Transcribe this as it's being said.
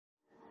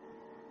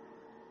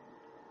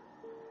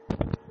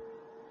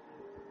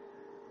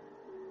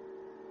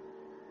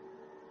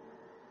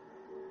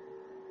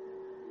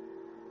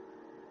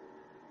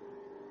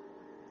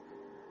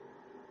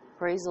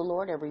Praise the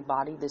Lord,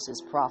 everybody. This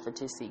is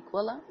Prophetess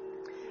Equilla,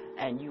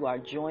 and you are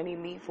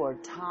joining me for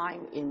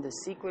time in the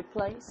secret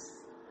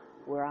place,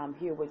 where I'm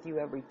here with you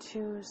every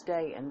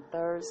Tuesday and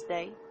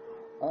Thursday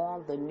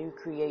on the New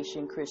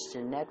Creation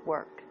Christian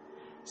Network.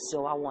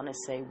 So I want to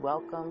say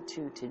welcome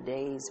to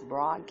today's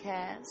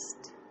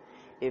broadcast.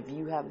 If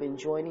you have been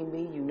joining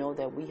me, you know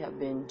that we have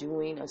been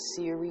doing a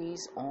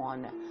series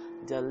on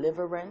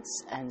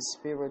deliverance and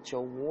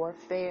spiritual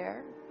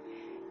warfare.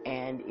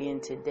 And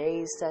in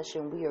today's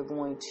session, we are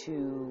going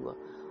to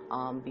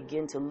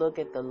begin to look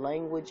at the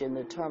language and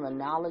the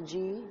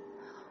terminology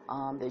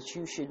that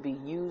you should be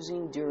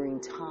using during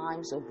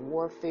times of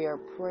warfare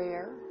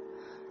prayer.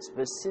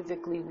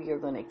 Specifically, we are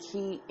going to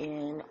key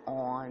in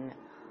on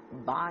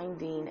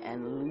binding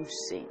and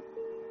loosing.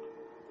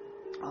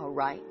 All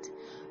right.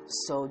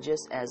 So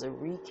just as a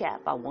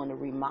recap, I want to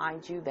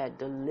remind you that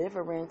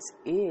deliverance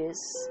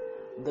is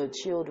the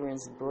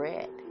children's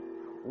bread.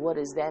 What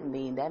does that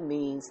mean? That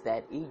means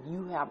that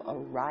you have a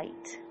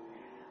right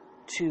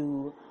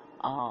to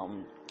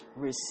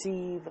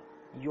receive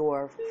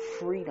your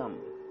freedom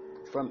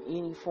from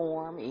any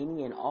form,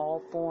 any and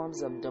all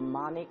forms of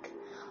demonic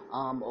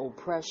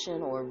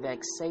oppression or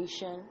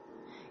vexation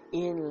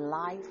in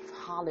life.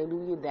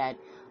 Hallelujah, that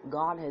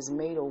God has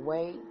made a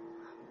way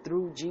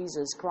through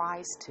Jesus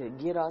Christ to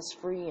get us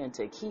free and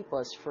to keep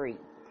us free.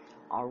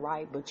 All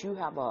right, but you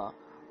have a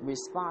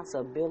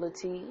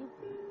responsibility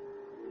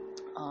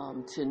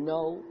to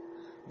know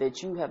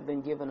that you have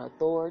been given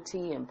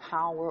authority and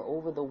power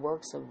over the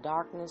works of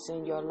darkness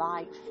in your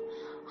life.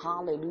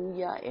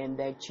 Hallelujah. And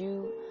that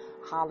you,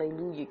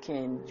 hallelujah,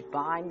 can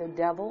bind the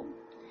devil.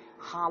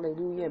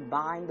 Hallelujah.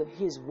 Bind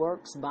his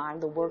works,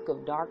 bind the work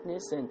of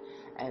darkness, and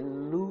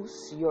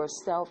loose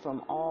yourself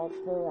from all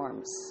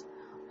forms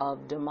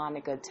of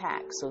demonic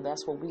attack. So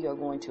that's what we are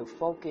going to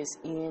focus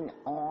in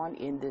on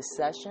in this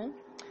session.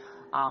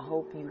 I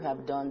hope you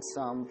have done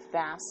some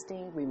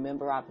fasting.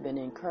 Remember, I've been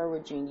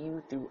encouraging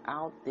you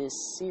throughout this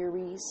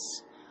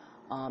series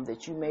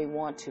that you may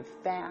want to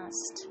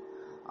fast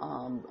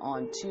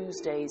on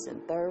Tuesdays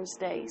and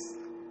Thursdays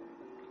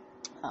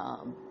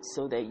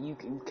so that you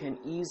can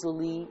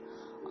easily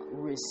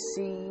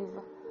receive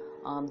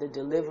the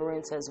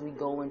deliverance as we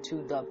go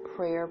into the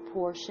prayer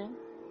portion.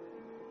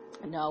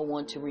 Now I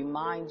want to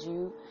remind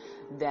you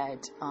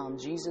that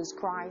Jesus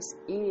Christ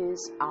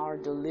is our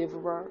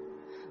deliverer,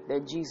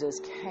 that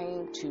Jesus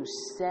came to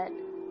set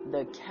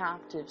the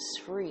captives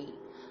free,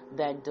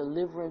 that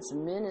deliverance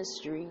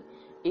ministry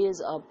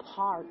is a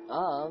part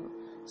of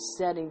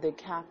setting the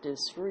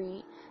captives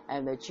free,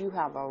 and that you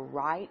have a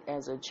right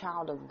as a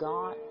child of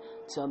God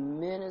to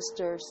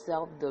minister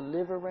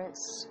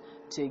self-deliverance,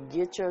 to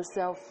get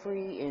yourself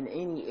free in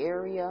any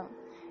area,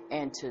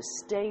 and to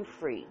stay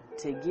free,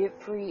 to get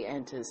free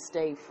and to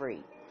stay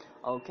free.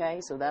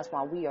 Okay, so that's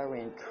why we are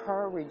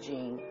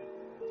encouraging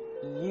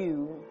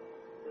you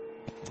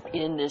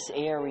in this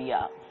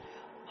area.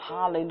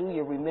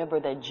 Hallelujah. Remember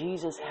that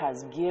Jesus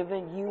has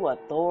given you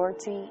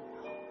authority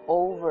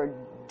over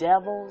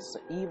devils,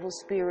 evil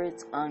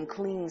spirits,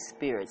 unclean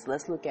spirits.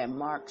 Let's look at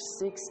Mark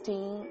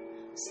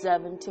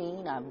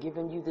 16:17. I've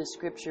given you this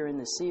scripture in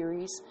the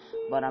series,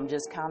 but I'm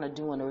just kind of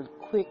doing a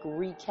quick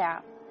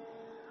recap.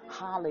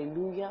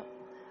 Hallelujah.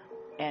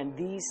 And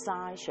these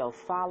signs shall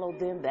follow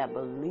them that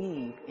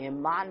believe in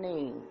my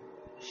name.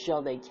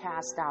 Shall they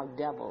cast out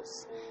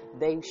devils?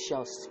 They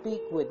shall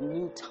speak with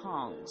new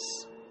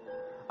tongues.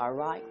 All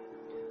right?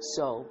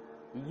 So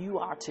you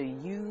are to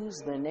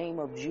use the name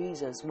of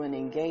Jesus when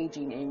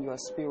engaging in your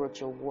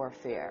spiritual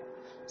warfare.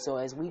 So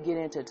as we get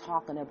into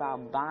talking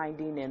about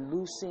binding and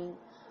loosing,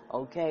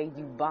 okay,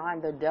 you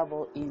bind the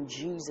devil in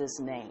Jesus'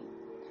 name.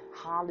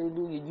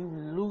 Hallelujah. You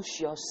loose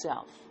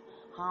yourself.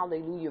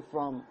 Hallelujah.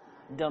 From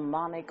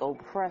demonic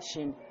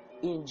oppression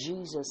in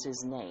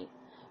Jesus' name.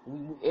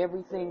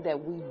 Everything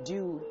that we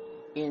do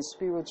in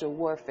spiritual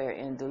warfare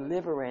and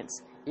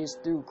deliverance is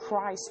through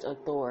Christ's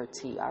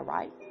authority, all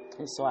right?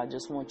 And so I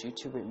just want you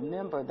to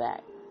remember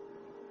that.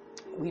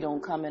 We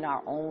don't come in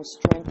our own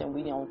strength and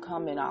we don't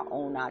come in our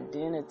own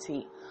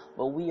identity,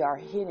 but we are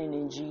hidden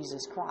in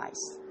Jesus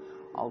Christ,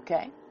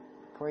 okay?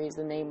 Praise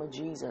the name of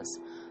Jesus.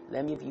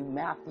 Let me give you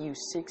Matthew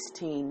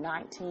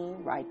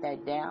 16:19. Write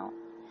that down.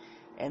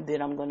 And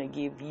then I'm going to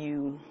give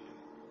you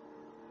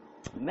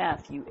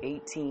Matthew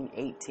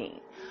 18:18.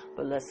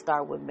 But let's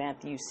start with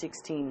Matthew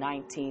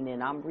 16:19,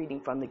 and I'm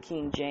reading from the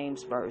King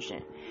James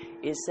Version.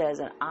 It says,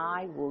 "And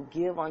I will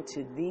give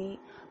unto thee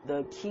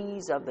the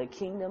keys of the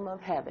kingdom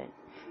of heaven,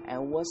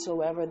 and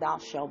whatsoever thou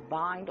shalt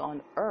bind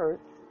on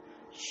earth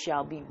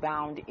shall be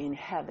bound in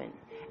heaven,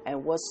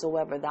 and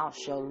whatsoever thou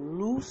shalt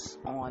loose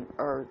on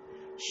earth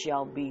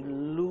shall be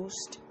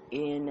loosed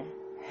in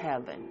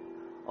heaven."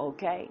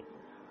 Okay?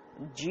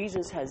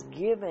 Jesus has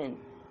given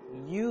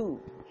you,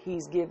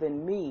 he's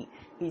given me,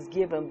 he's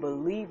given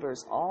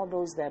believers, all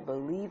those that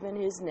believe in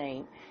his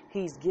name,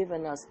 he's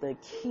given us the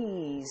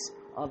keys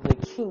of the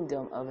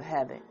kingdom of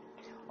heaven.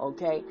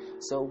 Okay,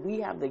 so we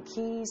have the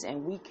keys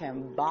and we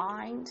can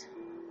bind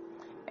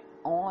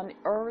on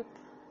earth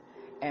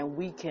and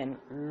we can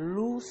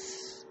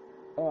loose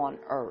on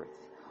earth.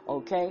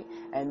 Okay?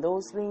 And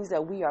those things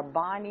that we are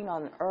binding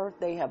on earth,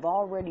 they have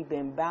already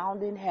been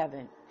bound in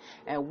heaven.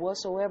 And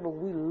whatsoever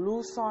we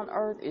loose on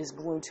earth is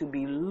going to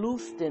be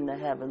loosed in the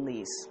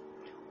heavenlies.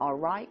 All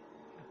right?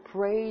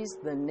 Praise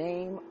the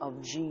name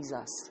of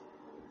Jesus.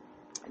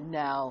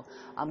 Now,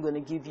 I'm going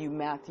to give you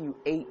Matthew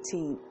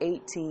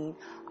 18:18.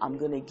 I'm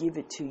going to give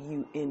it to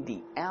you in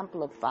the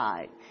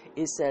Amplified.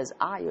 It says,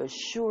 I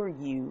assure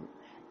you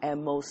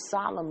and most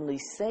solemnly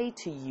say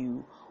to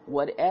you,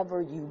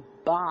 whatever you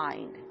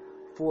bind,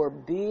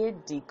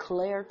 forbid,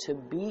 declare to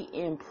be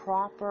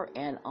improper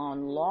and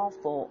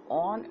unlawful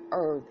on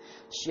earth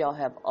shall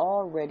have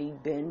already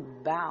been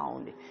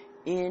bound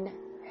in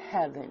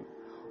heaven.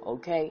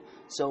 Okay?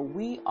 So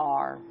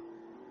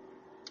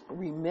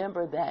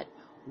remember that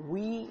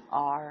we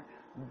are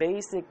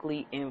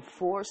basically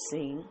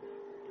enforcing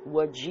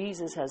what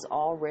Jesus has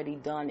already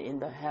done in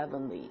the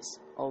heavenlies.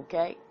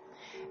 Okay?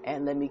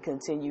 And let me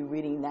continue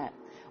reading that.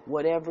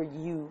 Whatever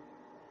you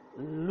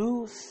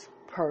loose,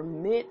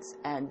 permit,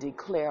 and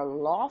declare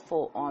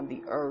lawful on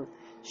the earth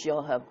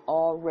shall have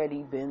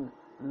already been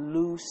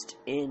loosed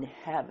in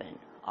heaven.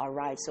 All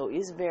right? So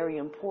it's very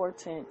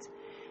important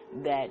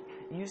that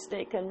you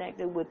stay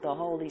connected with the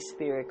Holy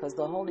Spirit, because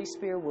the Holy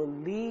Spirit will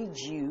lead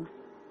you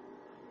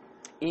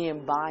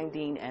in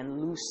binding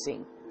and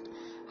loosing.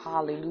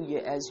 Hallelujah.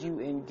 As you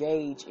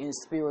engage in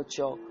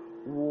spiritual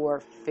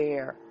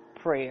warfare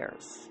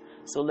prayers.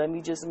 So let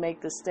me just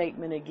make the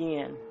statement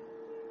again.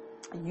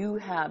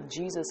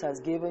 Jesus has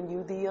given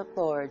you the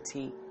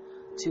authority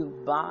to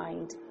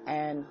bind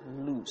and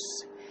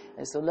loose.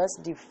 And so let's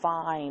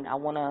define, I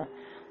want to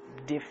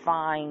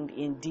define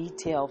in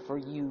detail for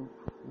you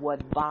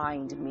what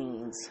bind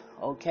means.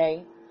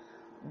 Okay?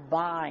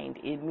 Bind,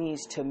 it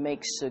means to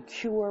make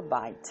secure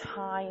by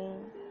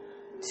tying,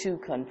 to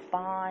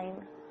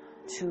confine,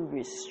 to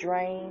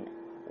restrain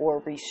or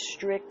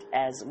restrict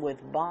as with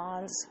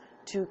bonds,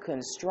 to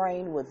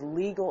constrain with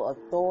legal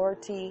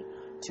authority,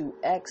 to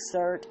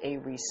exert a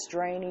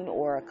restraining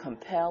or a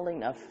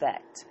compelling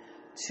effect,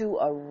 to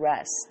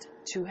arrest,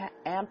 to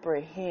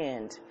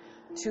apprehend,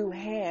 to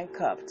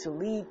handcuff, to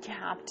lead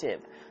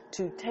captive,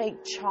 to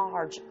take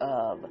charge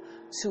of,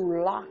 to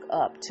lock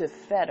up, to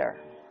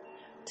fetter,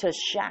 to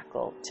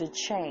shackle, to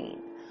chain,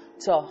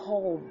 to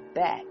hold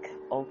back,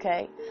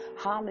 okay?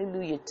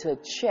 Hallelujah, to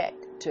check,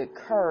 to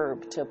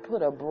curb, to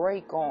put a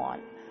brake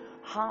on.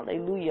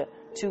 Hallelujah,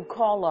 to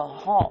call a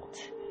halt.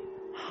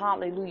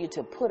 Hallelujah,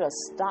 to put a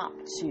stop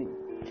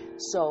to.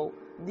 So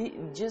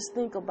just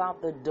think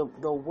about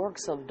the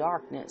works of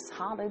darkness.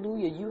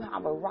 Hallelujah, you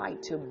have a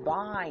right to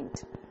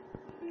bind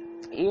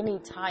any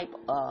type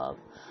of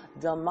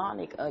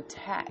demonic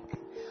attack.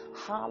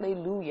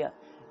 Hallelujah,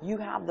 you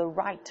have the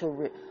right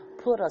to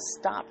put a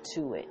stop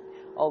to it.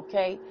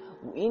 Okay,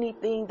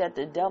 anything that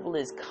the devil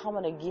is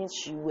coming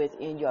against you with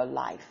in your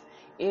life,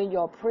 in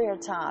your prayer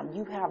time,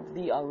 you have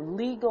the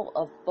legal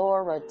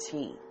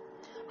authority,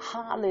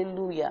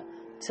 hallelujah,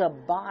 to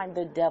bind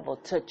the devil,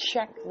 to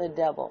check the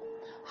devil,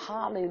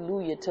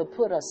 hallelujah, to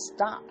put a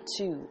stop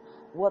to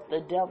what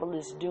the devil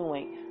is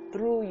doing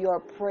through your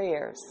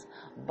prayers.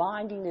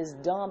 Binding is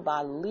done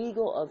by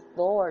legal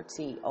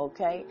authority,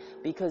 okay?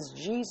 Because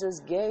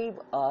Jesus gave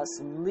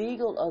us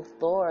legal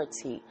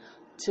authority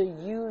to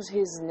use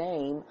his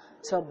name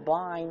to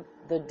bind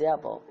the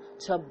devil,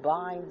 to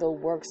bind the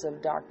works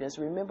of darkness.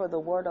 Remember, the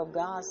word of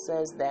God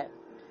says that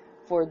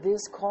for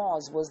this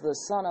cause was the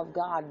Son of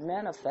God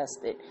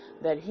manifested,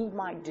 that he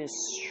might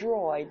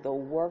destroy the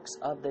works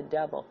of the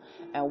devil.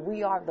 And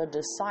we are the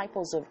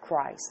disciples of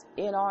Christ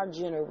in our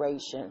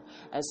generation.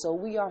 And so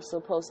we are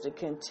supposed to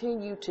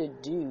continue to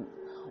do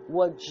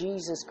what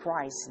Jesus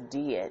Christ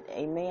did.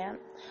 Amen.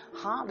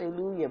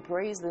 Hallelujah.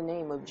 Praise the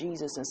name of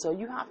Jesus. And so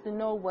you have to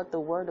know what the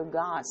word of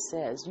God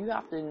says. You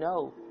have to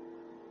know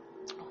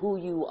who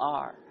you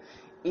are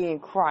in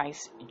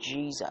Christ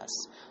Jesus.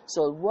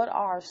 So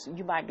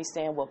you might be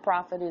saying, well,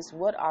 prophetess,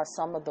 what are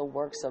some of the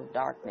works of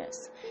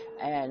darkness?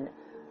 And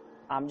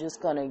I'm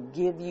just going to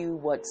give you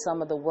what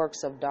some of the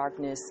works of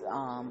darkness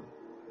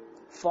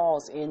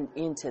falls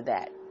into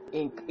that.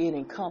 It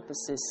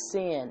encompasses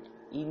sin,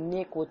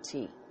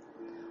 iniquity,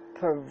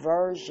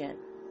 perversion,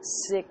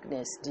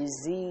 sickness,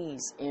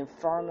 disease,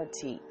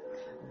 infirmity,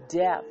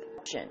 death,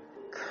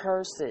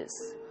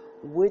 curses,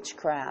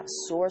 witchcraft,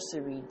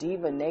 sorcery,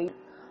 divination,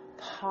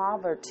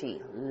 poverty,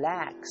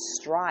 lack,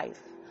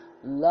 strife,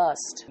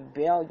 lust,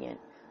 rebellion,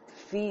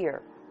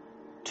 fear,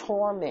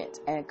 torment,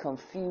 and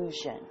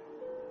confusion.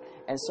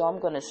 And so I'm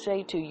going to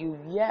say to you,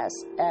 yes,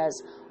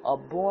 as a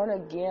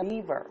born-again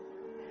believer,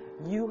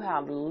 you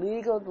have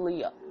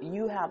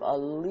a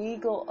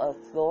legal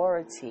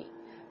authority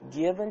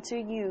given to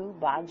you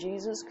by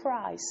Jesus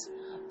Christ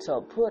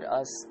to put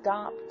a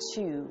stop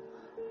to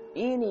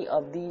any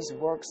of these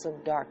works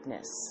of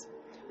darkness.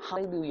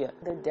 Hallelujah.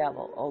 The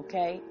devil,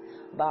 okay?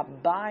 By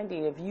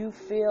binding, if you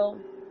feel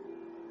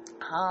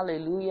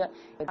Hallelujah.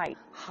 Right.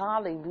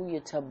 Hallelujah.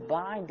 To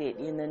bind it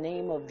in the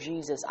name of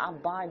Jesus. I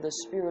bind the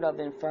spirit of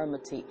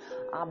infirmity.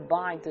 I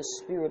bind the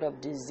spirit of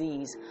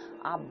disease.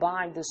 I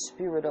bind the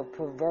spirit of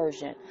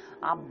perversion.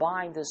 I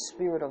bind the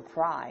spirit of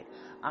pride.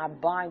 I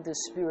bind the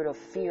spirit of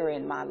fear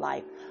in my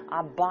life.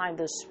 I bind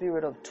the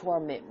spirit of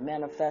torment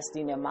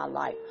manifesting in my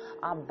life.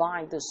 I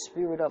bind the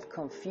spirit of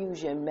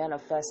confusion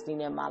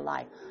manifesting in my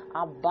life.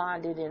 I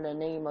bind it in the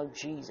name of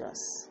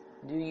Jesus.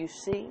 Do you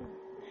see?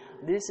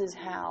 This is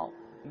how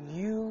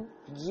you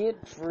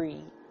get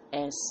free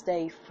and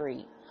stay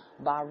free,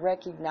 by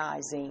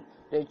recognizing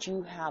that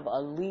you have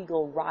a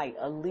legal right,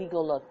 a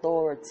legal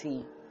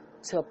authority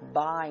to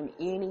bind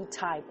any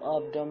type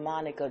of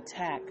demonic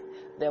attack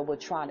that would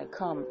try to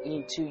come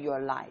into your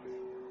life.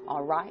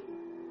 All right?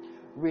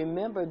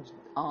 Remember,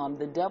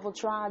 the devil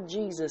tried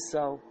Jesus,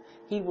 so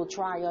he will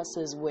try us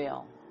as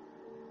well.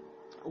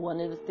 One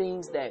of the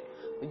things that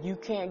you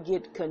can't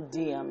get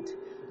condemned,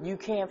 you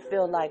can't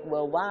feel like,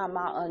 well, why am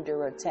I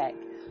under attack?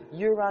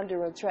 You're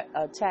under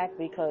attack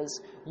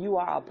because you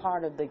are a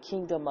part of the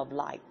kingdom of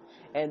light.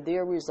 And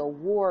there is a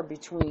war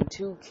between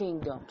two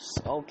kingdoms,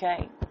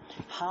 okay?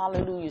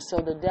 Hallelujah. So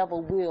the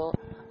devil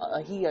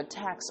he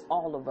attacks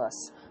all of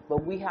us.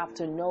 But we have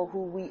to know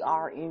who we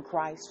are in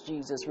Christ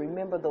Jesus.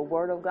 Remember, the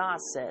word of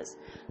God says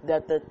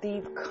that the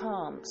thief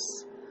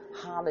comes,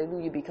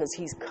 hallelujah, because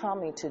he's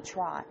coming to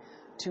try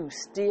to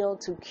steal,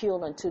 to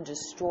kill, and to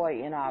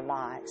destroy in our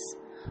lives.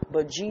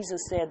 But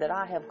Jesus said that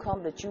I have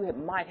come that you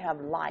might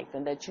have life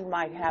and that you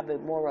might have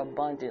it more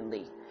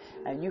abundantly.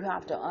 And you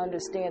have to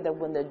understand that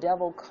when the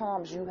devil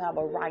comes, you have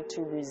a right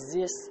to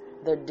resist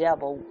the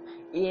devil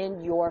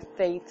in your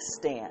faith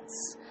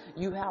stance.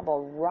 You have a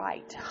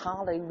right,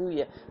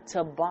 hallelujah,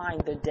 to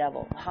bind the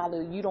devil.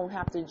 Hallelujah. You don't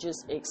have to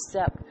just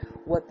accept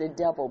what the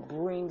devil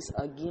brings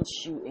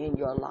against you in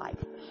your life.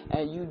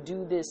 And you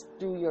do this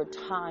through your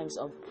times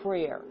of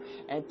prayer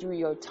and through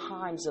your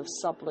times of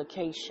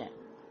supplication.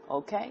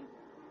 Okay?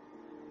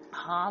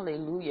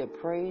 Hallelujah.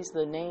 Praise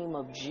the name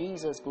of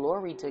Jesus.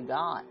 Glory to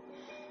God.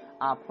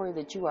 I pray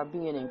that you are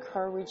being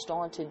encouraged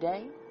on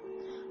today.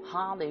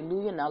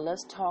 Hallelujah. Now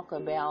let's talk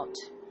about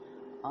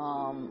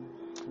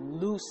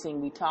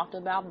loosing. We talked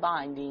about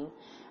binding,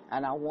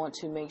 and I want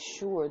to make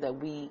sure that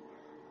we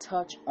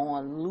touch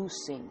on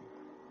loosing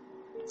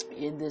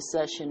in this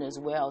session as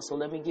well. So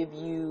let me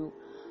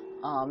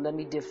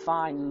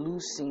define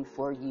loosing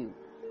for you.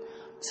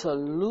 To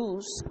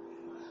loose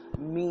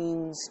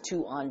means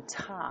to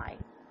untie,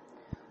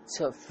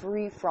 to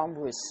free from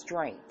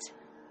restraint,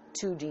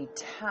 to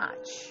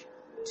detach,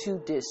 to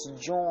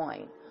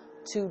disjoin,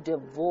 to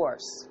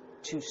divorce,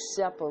 to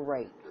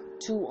separate,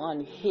 to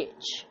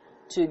unhitch,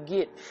 to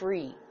get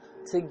free,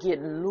 to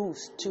get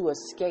loose, to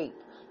escape,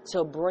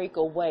 to break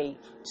away,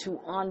 to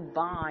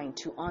unbind,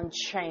 to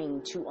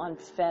unchain, to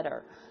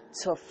unfetter,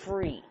 to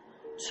free,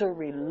 to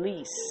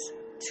release,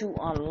 to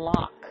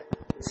unlock,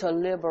 to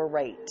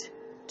liberate,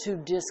 to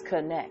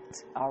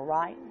disconnect. All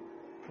right?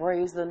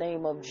 Praise the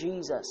name of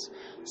Jesus.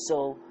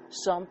 So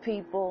some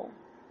people,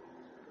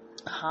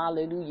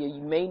 hallelujah,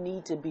 you may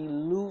need to be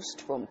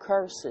loosed from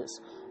curses,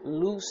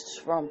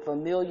 loosed from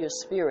familiar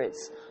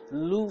spirits,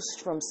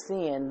 loosed from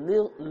sin,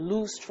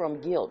 loosed from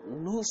guilt,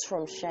 loosed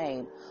from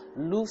shame,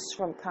 loosed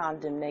from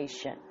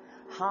condemnation.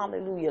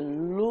 Hallelujah.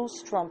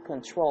 Loosed from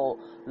control,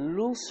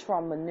 loosed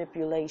from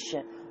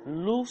manipulation,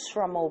 loosed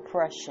from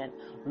oppression,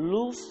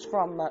 loosed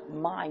from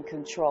mind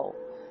control.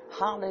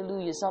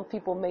 Hallelujah. Some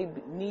people may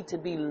need to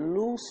be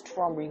loosed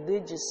from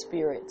religious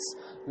spirits,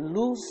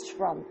 loosed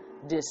from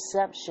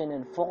deception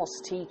and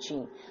false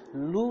teaching,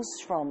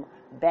 loosed from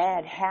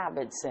bad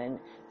habits and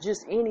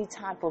just any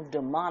type of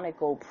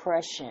demonic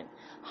oppression.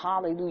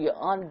 Hallelujah.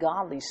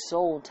 Ungodly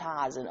soul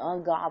ties and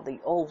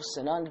ungodly oaths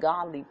and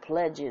ungodly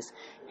pledges,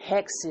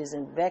 hexes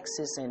and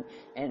vexes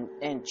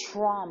and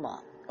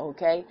trauma.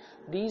 Okay?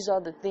 These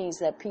are the things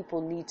that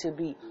people need to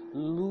be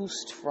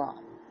loosed from.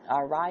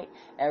 All right?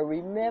 And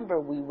remember,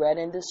 we read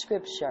in the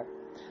scripture,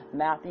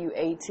 Matthew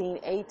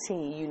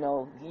 18:18,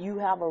 you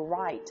have a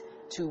right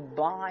to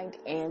bind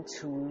and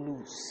to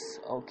loose.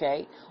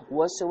 Okay?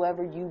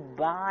 Whatsoever you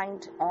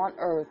bind on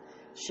earth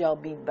shall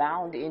be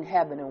bound in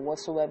heaven, and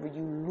whatsoever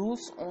you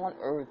loose on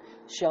earth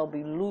shall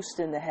be loosed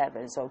in the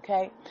heavens.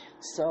 Okay?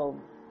 So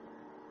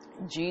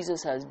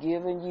Jesus has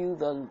given you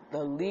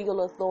the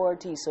legal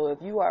authority. So if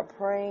you are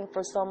praying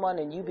for someone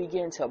and you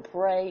begin to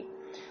pray,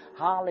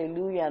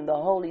 hallelujah, and the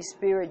Holy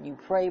Spirit, you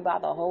pray by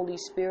the Holy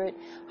Spirit,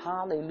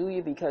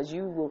 hallelujah, because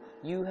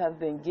you have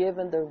been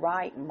given the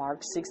right.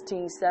 Mark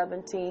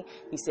 16:17,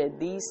 he said,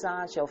 these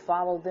signs shall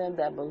follow them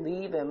that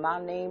believe in my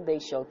name. They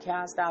shall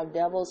cast out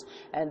devils,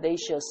 and they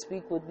shall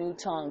speak with new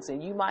tongues.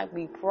 And you might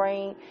be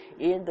praying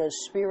in the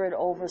Spirit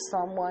over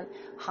someone,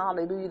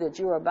 hallelujah, that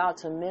you're about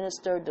to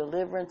minister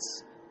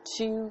deliverance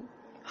to.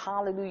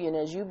 Hallelujah. And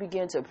as you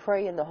begin to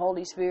pray in the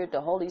Holy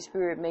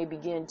Spirit may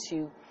begin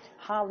to,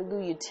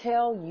 hallelujah,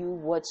 tell you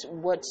what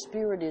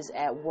spirit is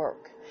at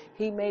work.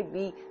 He may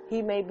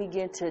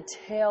begin to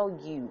tell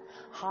you,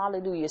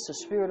 hallelujah, it's a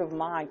spirit of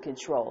mind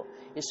control.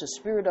 It's a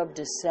spirit of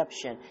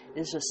deception.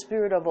 It's a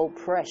spirit of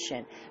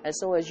oppression. And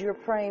so as you're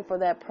praying for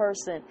that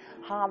person,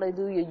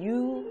 hallelujah,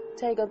 you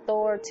take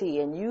authority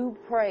and you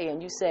pray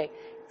and you say,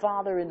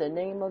 Father, in the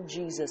name of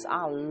Jesus,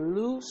 I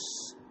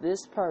loose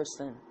this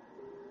person.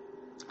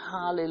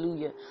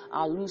 Hallelujah.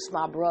 I loose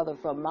my brother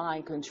from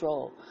mind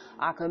control.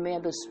 I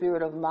command the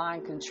spirit of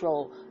mind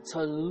control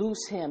to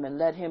loose him and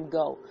let him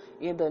go.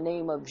 In the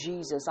name of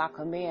Jesus, I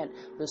command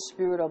the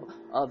spirit of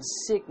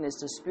sickness,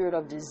 the spirit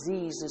of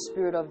disease, the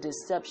spirit of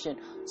deception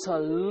to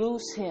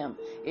loose him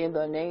in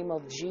the name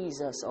of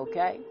Jesus,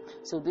 okay?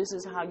 So this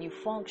is how you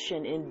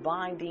function in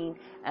binding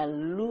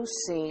and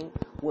loosing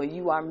when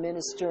you are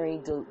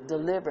ministering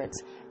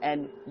deliverance.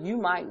 And you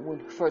might,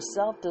 for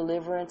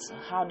self-deliverance,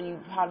 how do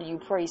you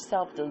pray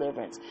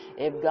self-deliverance?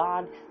 If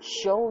God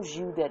shows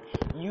you that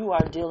you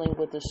are dealing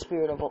with the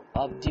spirit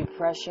of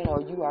depression,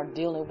 or you are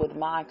dealing with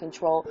mind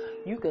control,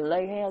 you can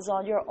lay hands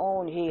on your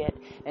own head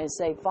and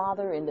say,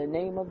 Father, in the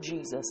name of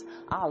Jesus,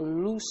 I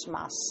loose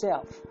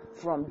myself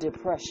from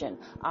depression.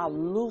 I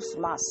loose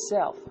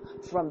myself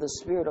from the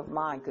spirit of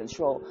mind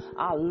control.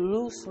 I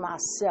loose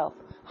myself,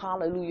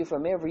 hallelujah,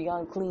 from every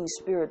unclean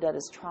spirit that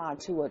is trying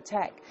to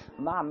attack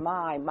my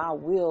mind, my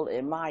will,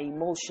 and my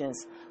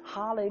emotions.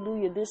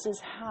 Hallelujah. This is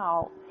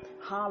how,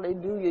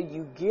 hallelujah,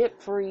 you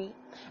get free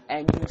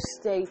and you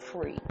stay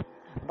free,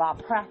 by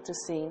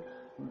practicing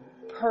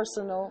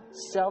personal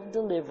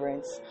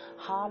self-deliverance.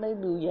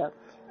 Hallelujah.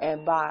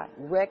 And by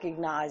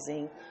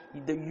recognizing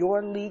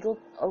your legal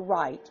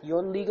right,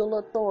 your legal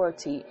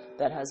authority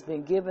that has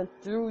been given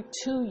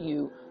to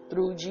you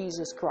through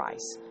Jesus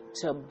Christ,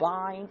 to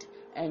bind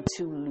and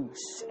to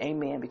loose.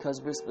 Amen.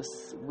 Because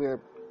we're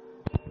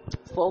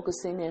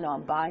focusing in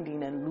on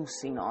binding and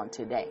loosing on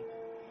today.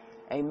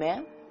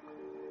 Amen.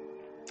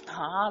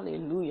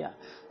 Hallelujah.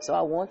 So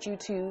I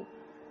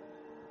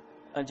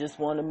just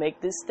want to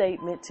make this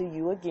statement to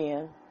you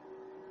again,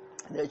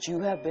 that you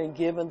have been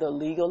given the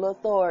legal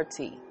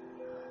authority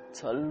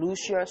to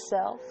loose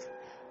yourself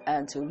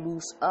and to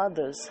loose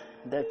others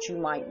that you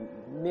might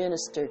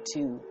minister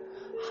to.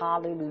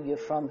 Hallelujah.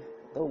 From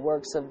the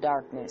works of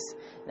darkness.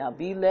 Now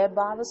be led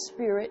by the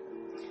Spirit.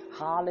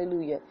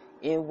 Hallelujah.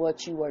 In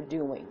what you are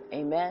doing.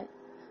 Amen.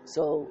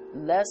 So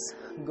let's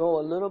go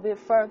a little bit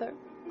further.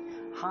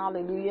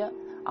 Hallelujah.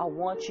 I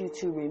want you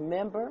to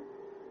remember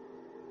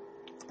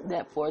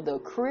that for the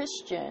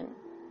Christian,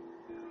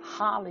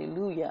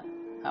 hallelujah,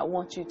 I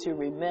want you to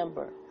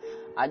remember.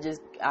 I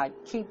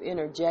keep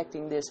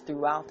interjecting this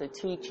throughout the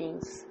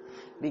teachings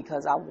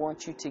because I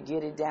want you to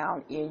get it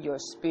down in your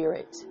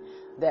spirit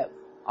that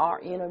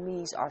our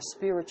enemies are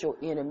spiritual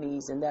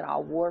enemies, and that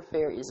our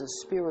warfare is a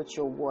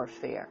spiritual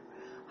warfare.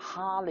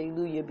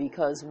 Hallelujah.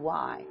 Because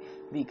why?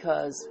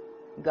 Because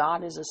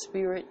God is a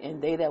spirit,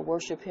 and they that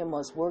worship him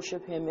must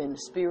worship him in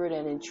spirit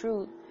and in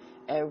truth.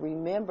 And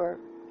remember,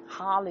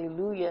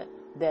 hallelujah,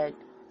 that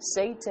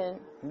Satan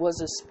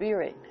was a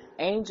spirit.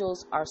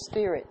 Angels are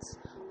spirits.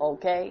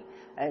 Okay?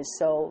 And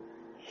so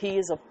him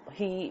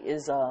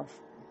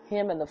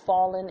and the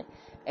fallen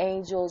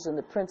angels and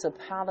the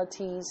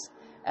principalities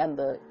and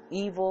the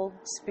evil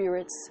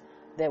spirits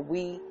that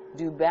we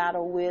do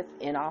battle with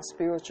in our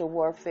spiritual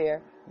warfare,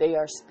 they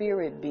are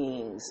spirit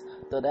beings.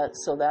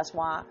 So that's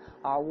why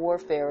our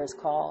warfare is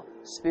called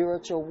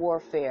spiritual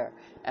warfare.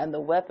 And the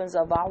weapons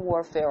of our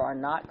warfare are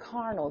not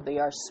carnal, they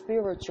are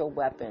spiritual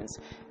weapons.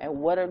 And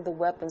what are the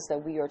weapons that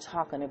we are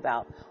talking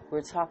about?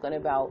 We're talking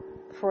about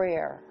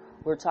prayer.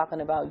 We're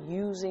talking about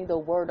using the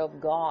word of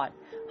God,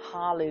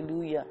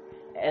 hallelujah,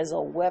 as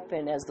a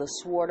weapon, as the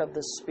sword of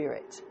the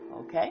Spirit.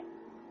 Okay?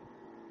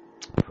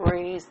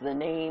 Praise the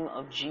name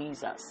of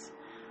Jesus.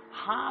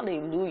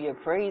 Hallelujah.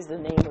 Praise the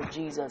name of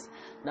Jesus.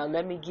 Now I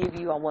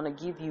want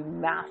to give you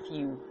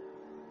Matthew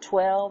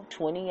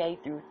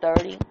 12:28 through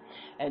 30.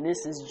 And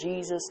this is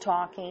Jesus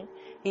talking.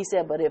 He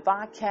said, but if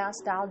I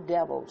cast out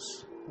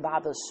devils by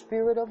the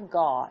Spirit of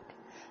God,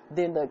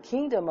 then the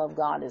kingdom of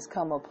God is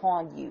come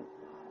upon you.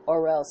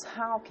 Or else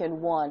how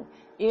can one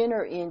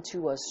enter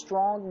into a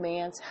strong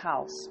man's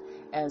house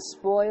and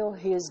spoil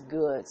his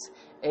goods,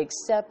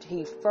 except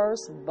he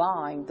first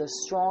bind the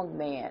strong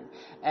man,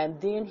 and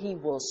then he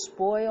will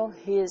spoil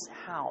his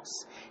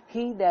house?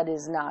 He that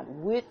is not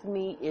with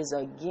me is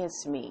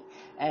against me,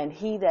 and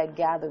he that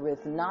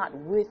gathereth not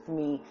with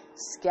me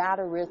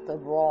scattereth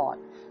abroad.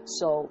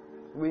 So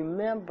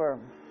remember,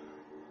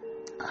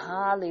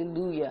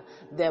 hallelujah,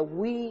 that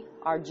we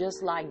are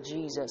just like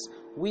Jesus.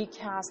 We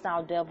cast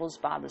out devils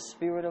by the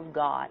Spirit of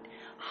God.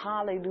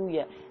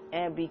 Hallelujah.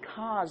 And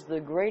because the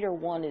greater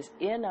one is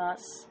in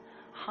us,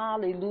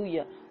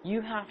 hallelujah, you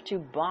have to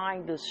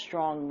bind the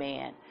strong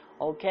man.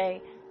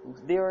 Okay?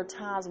 There are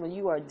times when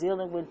you are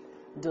dealing with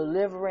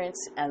deliverance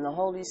and the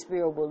Holy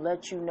Spirit will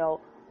let you know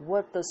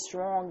what the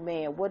strong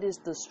man, what is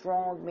the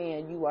strong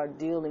man you are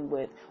dealing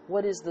with?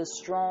 What is the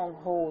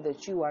stronghold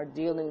that you are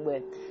dealing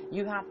with?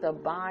 You have to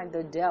bind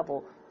the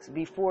devil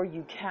before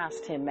you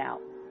cast him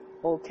out.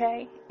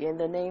 Okay? In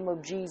the name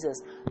of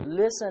Jesus,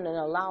 listen and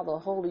allow the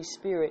Holy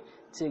Spirit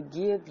to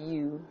give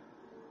you,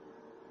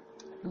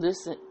 the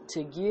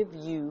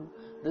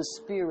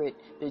spirit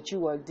that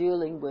you are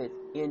dealing with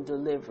in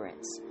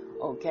deliverance.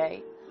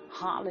 Okay?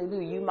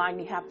 Hallelujah. You might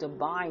have to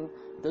bind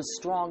the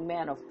strong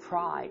man of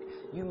pride.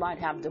 You might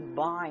have to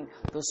bind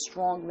the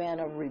strong man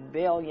of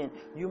rebellion.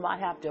 You might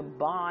have to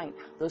bind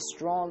the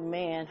strong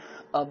man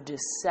of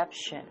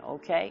deception.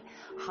 Okay?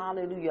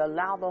 Hallelujah.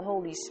 Allow the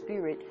Holy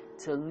Spirit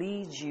to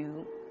lead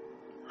you.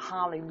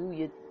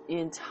 Hallelujah.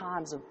 In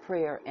times of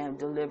prayer and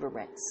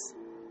deliverance.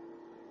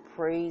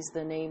 Praise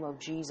the name of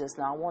Jesus.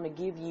 Now I want to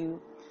give you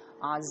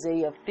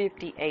Isaiah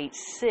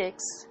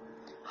 58:6.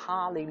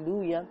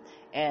 Hallelujah.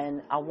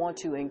 And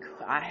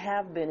I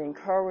have been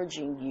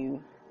encouraging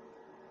you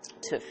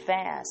to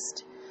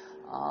fast.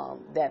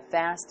 That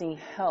fasting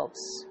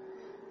helps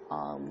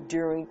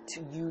during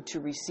you to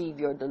receive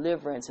your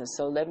deliverance. And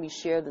so let me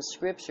share the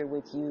scripture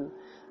with you.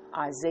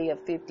 Isaiah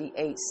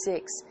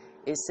 58:6.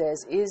 It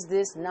says, "Is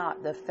this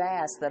not the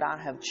fast that I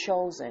have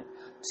chosen,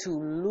 to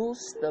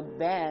loose the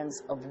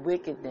bands of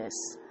wickedness,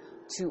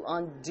 to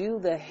undo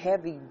the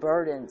heavy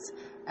burdens,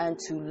 and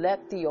to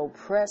let the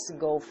oppressed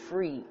go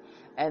free,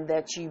 and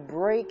that ye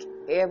break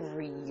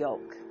every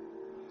yoke?"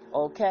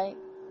 Okay?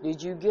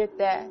 Did you get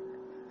that?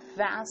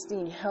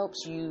 Fasting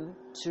helps you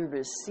to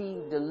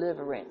receive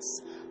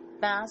deliverance.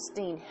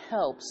 Fasting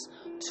helps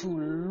to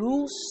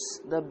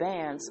loose the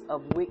bands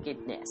of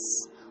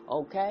wickedness.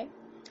 Okay?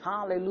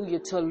 Hallelujah.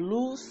 To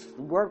loose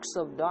works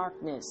of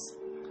darkness.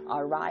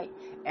 All right?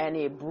 And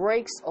it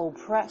breaks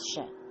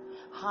oppression.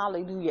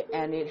 Hallelujah.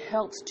 And it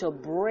helps to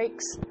break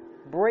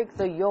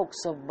the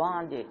yokes of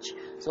bondage.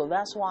 So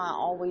that's why I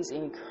always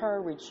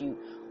encourage you,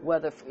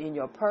 whether in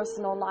your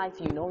personal life,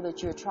 you know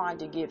that you're trying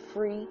to get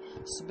free,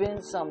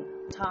 spend some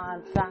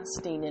time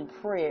fasting and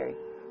prayer.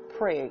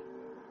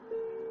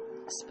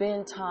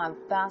 Spend time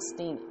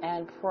fasting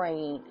and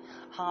praying.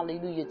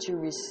 Hallelujah. To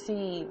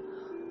receive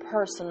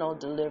personal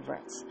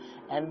deliverance.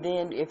 And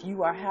then if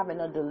you are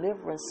having a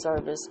deliverance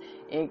service,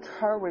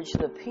 encourage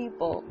the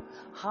people,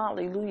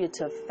 hallelujah,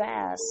 to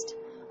fast.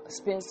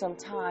 Spend some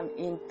time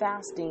in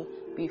fasting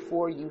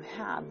before you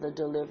have the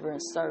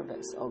deliverance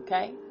service.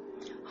 Okay?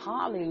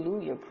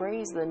 Hallelujah.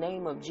 Praise the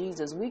name of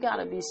Jesus. We got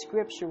to be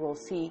scriptural.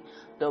 See,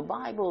 the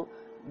Bible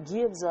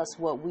gives us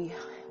what we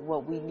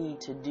need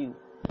to do.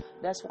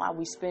 That's why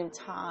we spend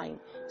time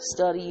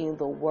studying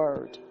the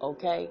word.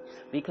 Okay?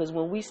 Because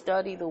when we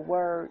study the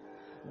word,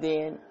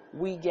 then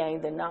we gain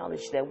the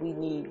knowledge that we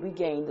need. We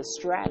gain the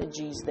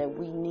strategies that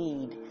we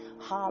need.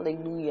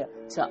 Hallelujah.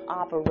 To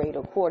operate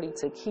according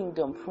to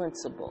kingdom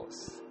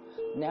principles.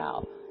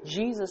 Now,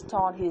 Jesus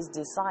taught his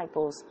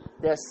disciples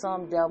that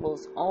some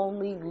devils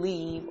only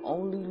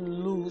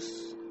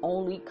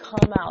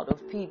come out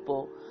of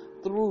people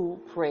through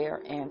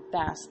prayer and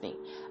fasting.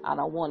 And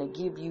I want to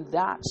give you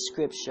that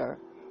scripture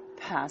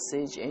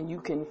passage, and you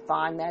can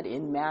find that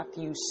in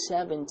Matthew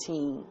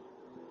 17.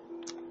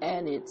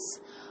 And it's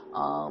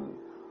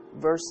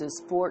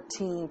verses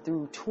 14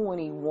 through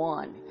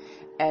 21.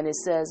 And it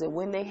says, "And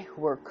when they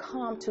were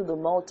come to the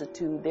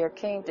multitude, there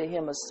came to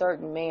him a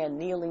certain man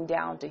kneeling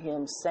down to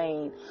him,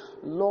 saying,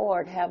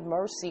 Lord, have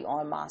mercy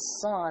on my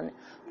son,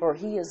 for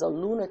he is a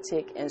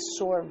lunatic and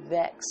sore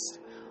vexed.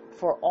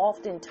 For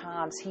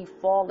oftentimes he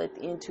falleth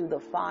into the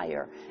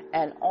fire,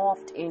 and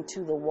oft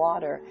into the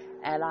water.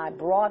 And I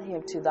brought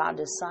him to thy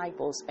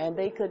disciples, and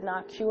they could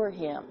not cure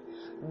him.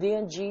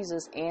 Then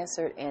Jesus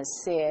answered and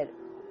said,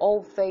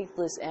 O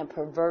faithless and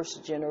perverse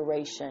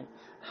generation,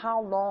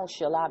 how long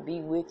shall I be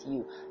with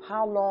you?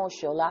 How long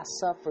shall I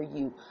suffer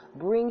you?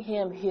 Bring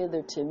him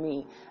hither to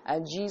me.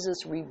 And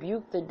Jesus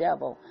rebuked the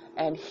devil,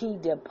 and he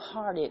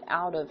departed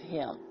out of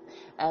him.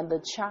 And the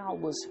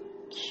child was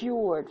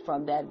cured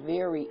from that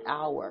very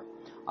hour."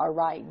 All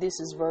right, this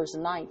is verse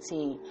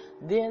 19.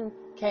 "Then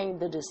came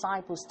the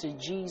disciples to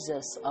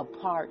Jesus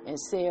apart and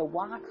said,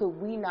 Why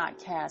could we not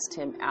cast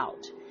him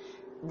out?"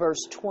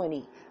 Verse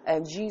 20.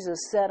 "And Jesus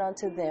said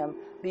unto them,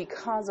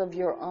 Because of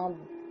your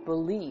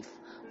unbelief.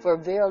 For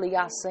verily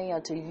I say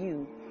unto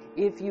you,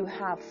 if you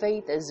have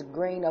faith as a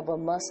grain of a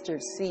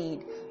mustard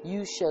seed,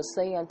 you shall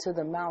say unto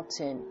the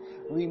mountain,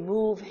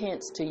 Remove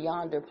hence to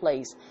yonder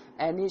place,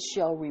 and it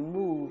shall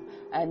remove,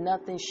 and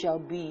nothing shall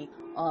be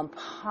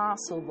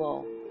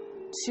impossible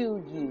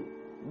to you."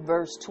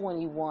 Verse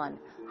 21.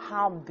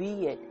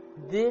 "Howbeit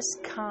this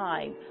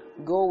kind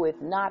goeth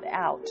not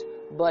out,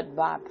 but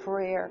by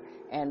prayer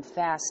and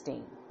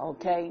fasting."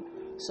 Okay?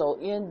 So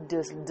in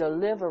this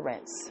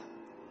deliverance,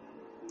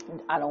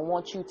 I don't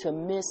want you to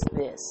miss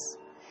this.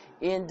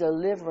 In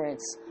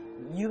deliverance,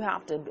 you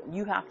have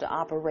to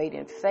operate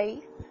in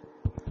faith,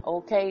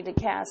 okay, to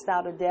cast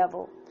out a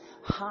devil.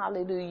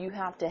 Hallelujah. You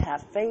have to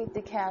have faith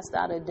to cast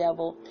out a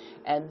devil.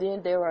 And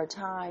then there are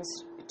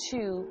times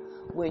too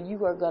when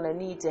you are going to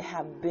need to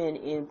have been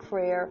in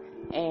prayer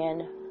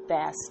and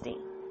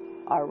fasting.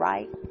 All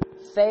right?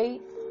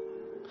 faith,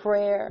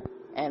 prayer,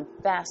 and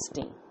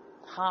fasting.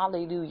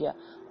 Hallelujah.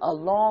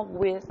 Along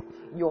with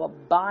your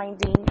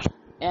binding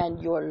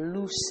and your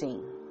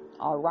loosing.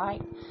 All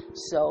right.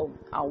 So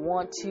I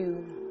want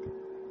to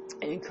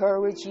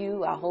encourage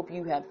you. I hope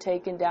you have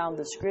taken down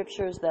the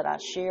scriptures that I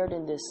shared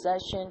in this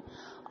session.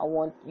 I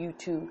want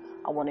to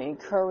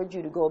encourage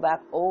you to go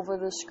back over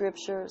the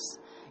scriptures,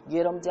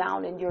 get them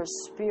down in your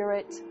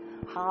spirit.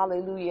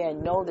 Hallelujah.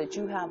 And know that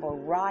you have a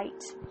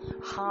right,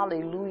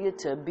 hallelujah,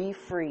 to be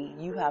free.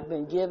 You have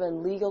been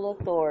given legal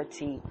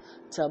authority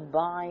to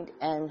bind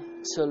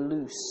and to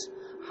loose.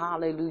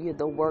 Hallelujah,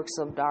 the works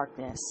of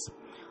darkness.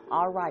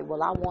 All right.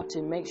 Well, I want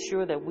to make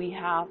sure that we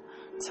have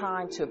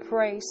time to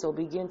pray. So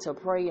begin to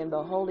pray in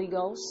the Holy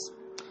Ghost.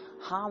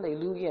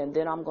 Hallelujah. And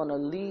then I'm going to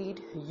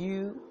lead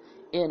you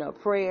in a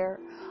prayer.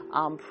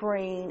 I'm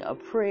praying a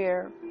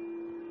prayer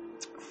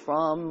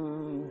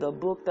from the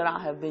book that I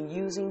have been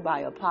using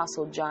by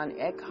Apostle John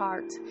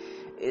Eckhart.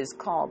 It's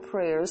called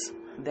Prayers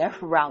That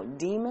Rout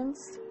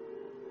Demons.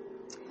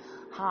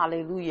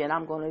 Hallelujah. And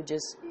I'm going to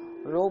just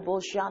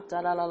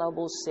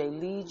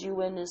lead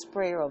you in this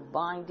prayer of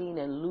binding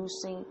and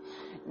loosing.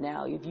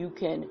 Now, if you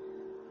can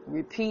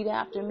repeat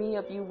after me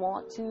if you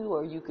want to,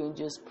 or you can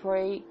just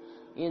pray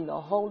in the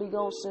Holy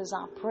Ghost as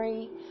I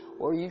pray,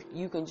 or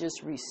you can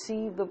just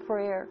receive the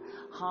prayer.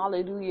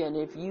 Hallelujah. And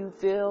if you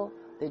feel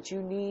that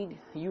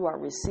you are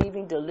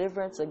receiving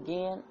deliverance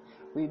again,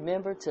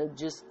 remember to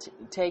just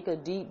take a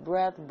deep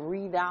breath,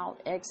 breathe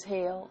out,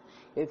 exhale.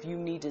 If you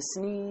need to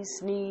sneeze,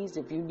 sneeze.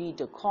 If you need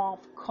to cough,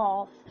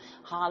 cough.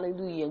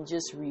 Hallelujah. And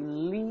just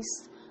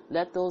release.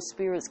 Let those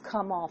spirits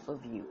come off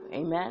of you.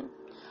 Amen.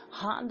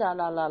 Handa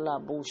la la la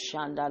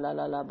bushanda la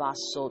la la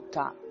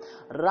basota.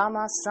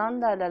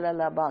 Ramasanda la la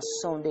la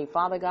basonde.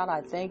 Father God,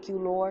 I thank you,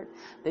 Lord,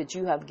 that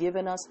you have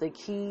given us the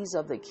keys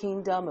of the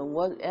kingdom, and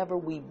whatever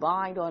we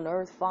bind on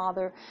earth,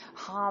 Father,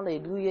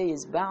 hallelujah,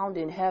 is bound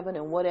in heaven,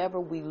 and whatever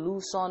we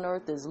loose on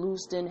earth is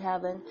loosed in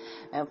heaven.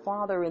 And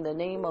Father, in the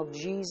name of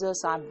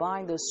Jesus, I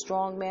bind the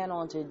strong man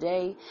on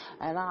today,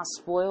 and I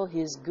spoil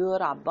his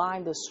good. I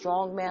bind the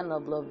strong man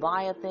of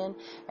Leviathan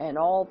and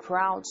all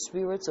proud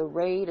spirits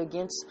arrayed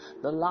against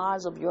the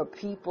lives of your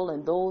people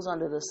and those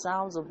under the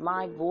sounds of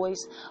my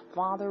voice.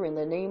 Father, in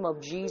the name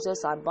of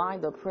Jesus, I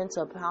bind the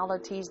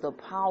principalities, the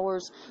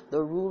powers,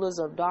 the rulers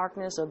of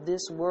darkness of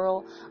this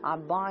world. I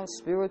bind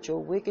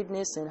spiritual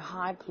wickedness in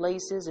high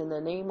places in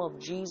the name of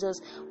Jesus.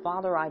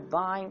 Father, I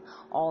bind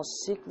all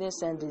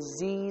sickness and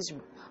disease,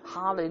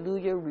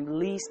 hallelujah,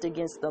 released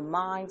against the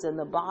minds and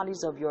the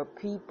bodies of your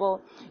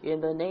people.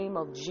 In the name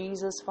of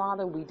Jesus,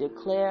 Father, we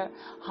declare,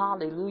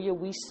 hallelujah,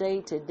 we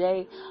say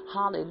today,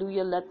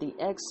 hallelujah, let the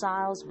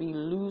exiles be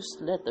loosed,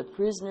 let the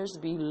prisoners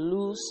be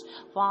loosed.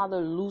 Father,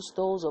 loose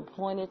those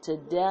appointed to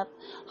death.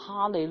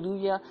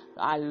 Hallelujah.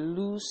 I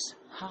loose,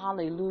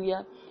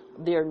 hallelujah,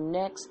 their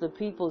necks, the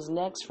people's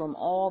necks from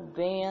all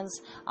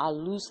bands. I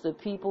loose the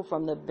people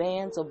from the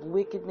bands of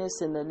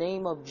wickedness in the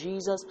name of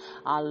Jesus.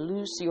 I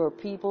loose your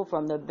people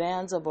from the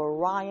bands of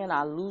Orion.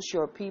 I loose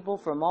your people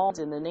from all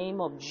in the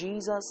name of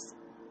Jesus.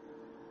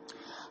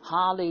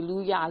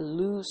 Hallelujah. I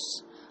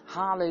loose,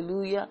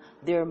 hallelujah,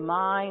 their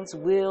minds,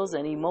 wills,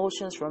 and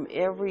emotions from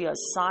every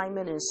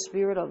assignment and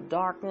spirit of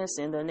darkness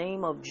in the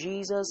name of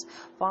Jesus.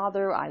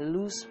 Father, I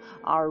loose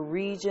our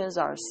regions,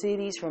 our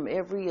cities from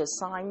every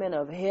assignment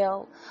of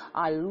hell.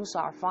 I loose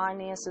our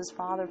finances,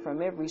 Father,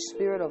 from every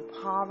spirit of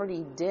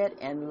poverty, debt,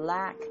 and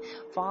lack.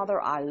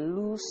 Father, I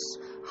loose,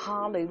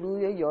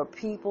 hallelujah, your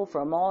people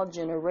from all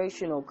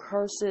generational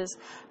curses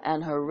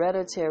and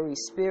hereditary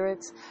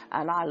spirits.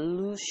 And I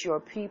loose your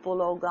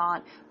people, oh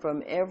God,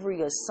 from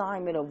every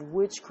assignment of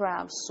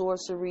witchcraft,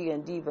 sorcery,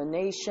 and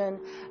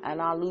divination.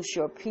 And I loose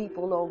your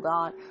people, oh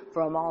God,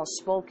 from all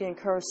spoken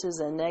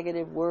curses and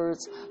negative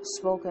words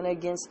spoken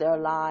against their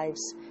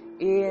lives.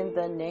 In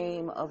the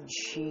name of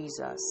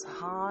Jesus.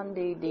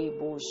 Hande de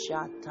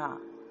boshata.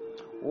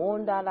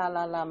 Onda la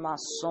la la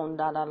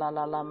masonda la la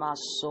la la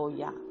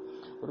masoya.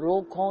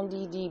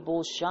 Rokondi di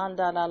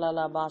boshanda la la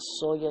la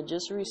basoya.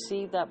 Just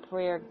receive that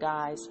prayer,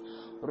 guys.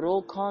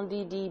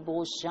 Rokondi di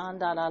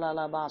boshanda la la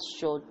la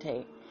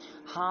bashote.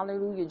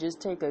 Hallelujah.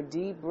 Just take a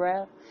deep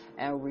breath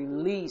and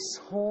release.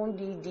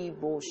 Hondi di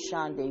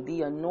boshande.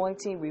 The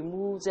anointing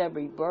removes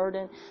every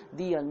burden.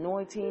 The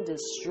anointing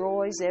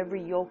destroys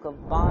every yoke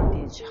of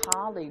bondage.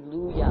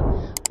 Hallelujah.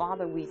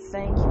 Father, we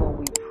thank you and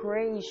we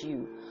praise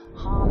you.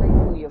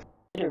 Hallelujah.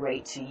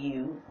 Reiterate to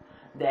you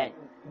that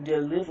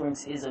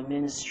deliverance is a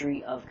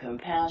ministry of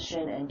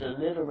compassion, and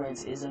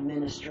deliverance is a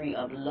ministry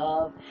of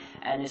love,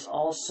 and it's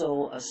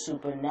also a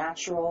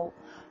supernatural,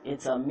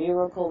 it's a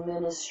miracle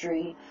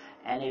ministry,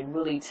 and it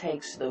really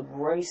takes the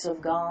grace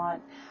of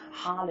God.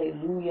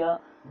 Hallelujah.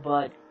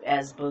 But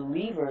as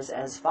believers,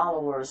 as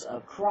followers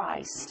of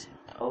Christ,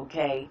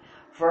 okay,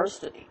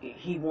 First,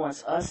 he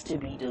wants us to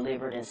be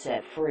delivered and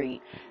set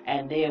free.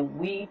 And then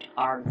we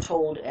are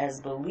told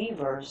as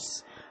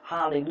believers,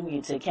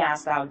 hallelujah, to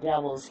cast out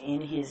devils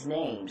in his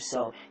name.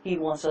 So he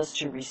wants us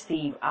to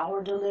receive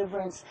our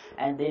deliverance,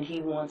 and then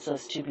he wants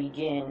us to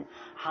begin,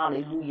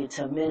 hallelujah,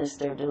 to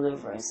minister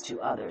deliverance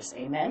to others.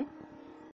 Amen.